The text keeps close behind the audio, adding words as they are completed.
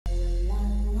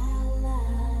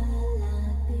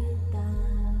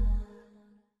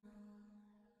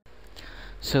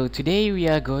So today we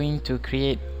are going to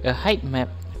create a height map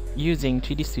using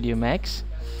 3D Studio Max,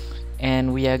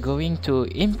 and we are going to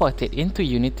import it into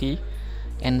Unity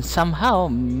and somehow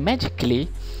magically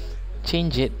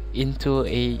change it into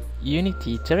a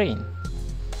Unity terrain.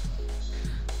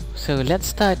 So let's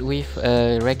start with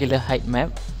a regular height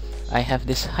map. I have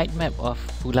this height map of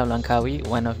Pulau Langkawi,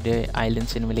 one of the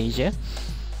islands in Malaysia.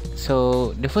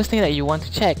 So the first thing that you want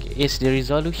to check is the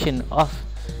resolution of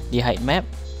the height map.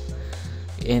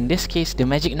 In this case, the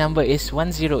magic number is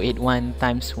 1081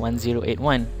 times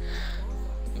 1081.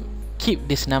 Keep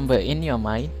this number in your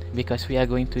mind because we are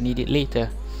going to need it later.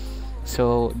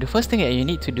 So the first thing that you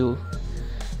need to do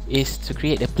is to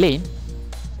create a plane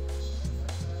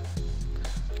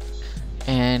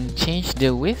and change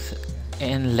the width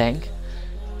and length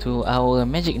to our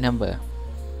magic number,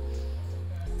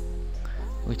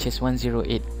 which is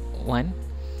 1081.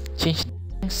 Change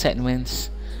the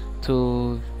segments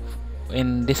to,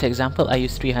 in this example I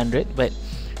use 300, but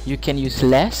you can use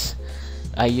less.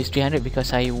 I use 300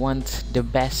 because I want the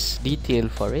best detail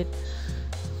for it.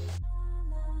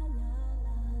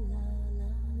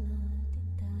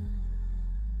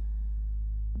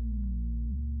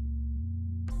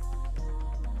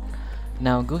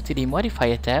 Now go to the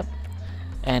modifier tab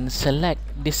and select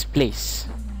displace.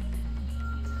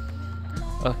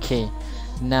 Okay,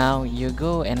 now you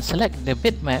go and select the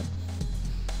bitmap,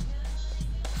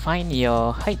 find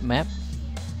your height map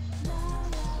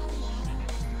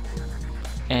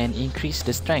and increase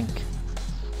the strength.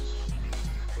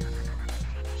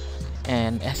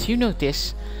 And as you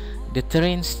notice, the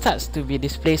terrain starts to be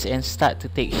displaced and start to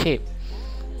take shape,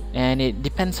 and it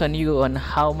depends on you on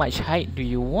how much height do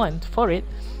you want for it.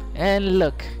 And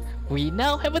look, we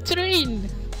now have a terrain.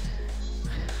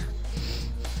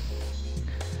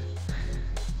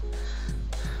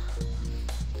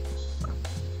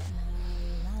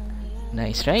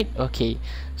 Nice, right? Okay,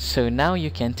 so now you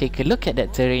can take a look at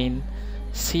that terrain,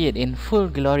 see it in full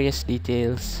glorious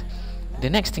details. The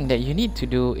next thing that you need to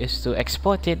do is to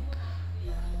export it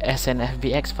as an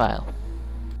FBX file.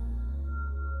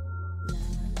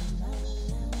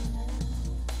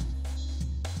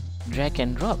 Drag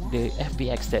and drop the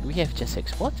FBX that we have just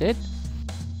exported.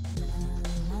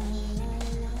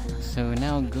 So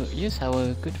now use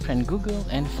our good friend Google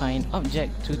and find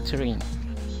object to terrain.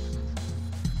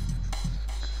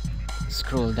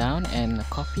 Scroll down and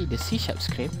copy the C#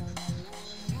 script.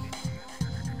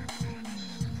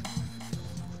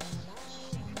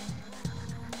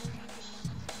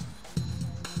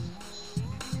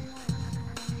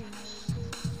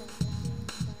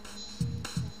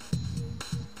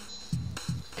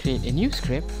 Create a new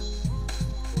script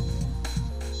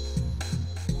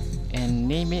and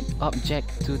name it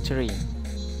object to terrain.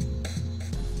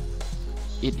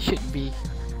 It should be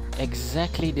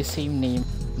exactly the same name.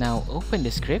 Now open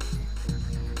the script.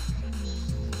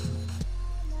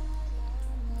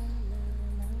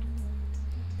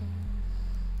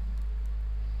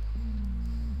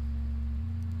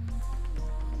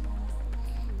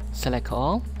 Select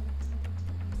all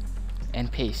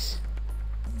and paste.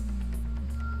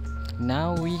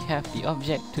 Now we have the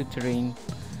object to terrain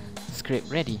script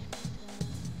ready.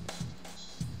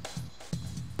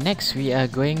 Next, we are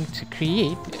going to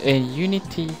create a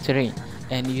Unity terrain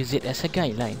and use it as a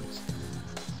guideline.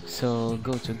 So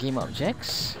go to Game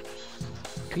Objects,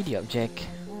 3D Object,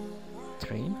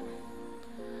 Terrain.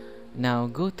 Now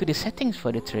go to the settings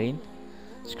for the terrain,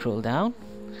 scroll down,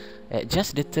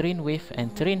 adjust the terrain width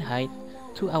and terrain height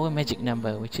to our magic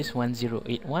number, which is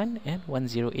 1081 and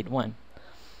 1081.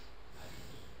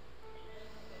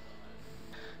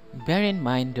 Bear in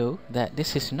mind though that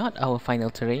this is not our final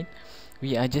terrain.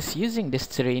 We are just using this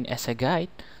terrain as a guide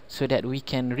so that we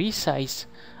can resize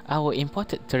our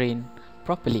imported terrain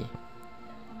properly.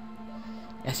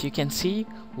 As you can see,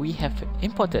 we have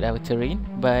imported our terrain,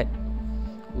 but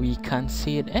we can't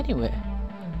see it anywhere.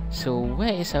 So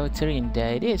where is our terrain?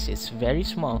 There it is. It's very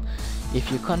small.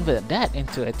 If you convert that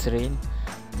into a terrain,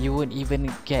 you won't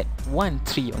even get one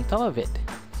tree on top of it.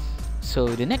 So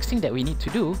the next thing that we need to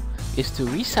do is to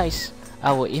resize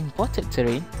our imported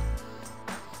terrain.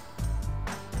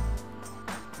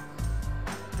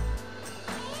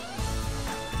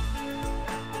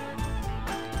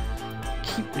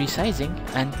 Keep resizing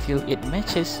until it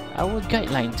matches our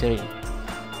guideline terrain.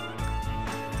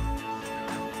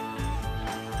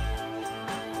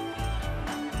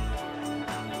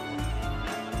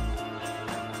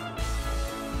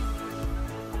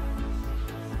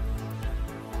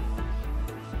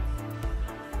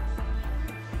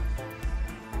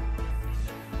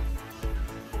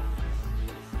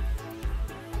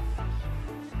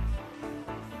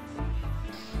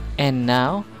 And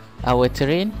now our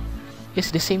terrain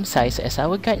is the same size as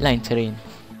our guideline terrain.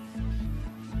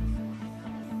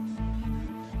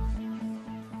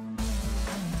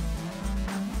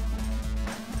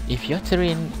 If your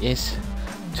terrain is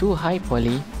too high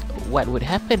poly, what would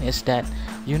happen is that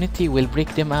Unity will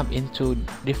break them up into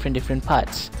different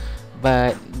parts,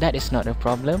 but that is not a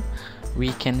problem.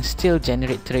 We can still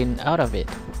generate terrain out of it.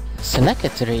 Select a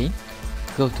terrain,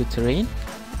 go to terrain,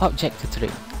 object to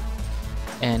terrain,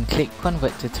 and click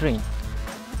convert to terrain.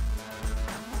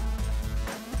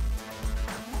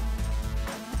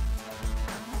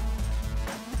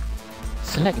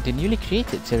 Select the newly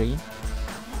created terrain,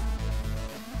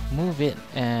 move it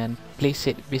and place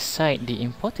it beside the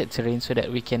imported terrain so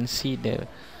that we can see the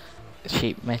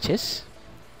shape matches.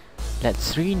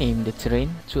 Let's rename the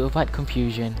terrain to avoid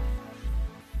confusion.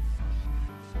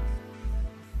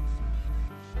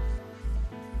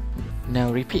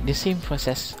 Now repeat the same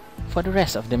process for the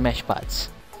rest of the mesh parts.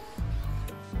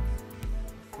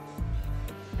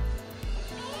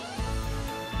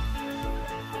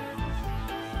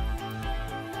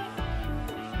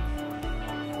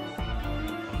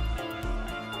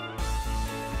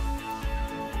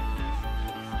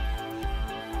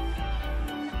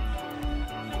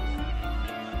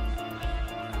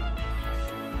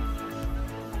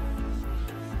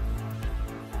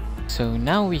 So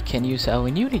now we can use our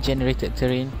newly generated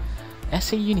terrain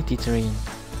as a Unity terrain.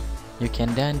 You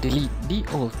can then delete the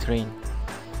old terrain.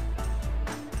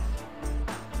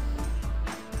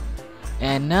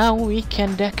 And now we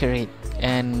can decorate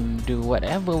and do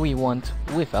whatever we want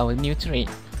with our new terrain.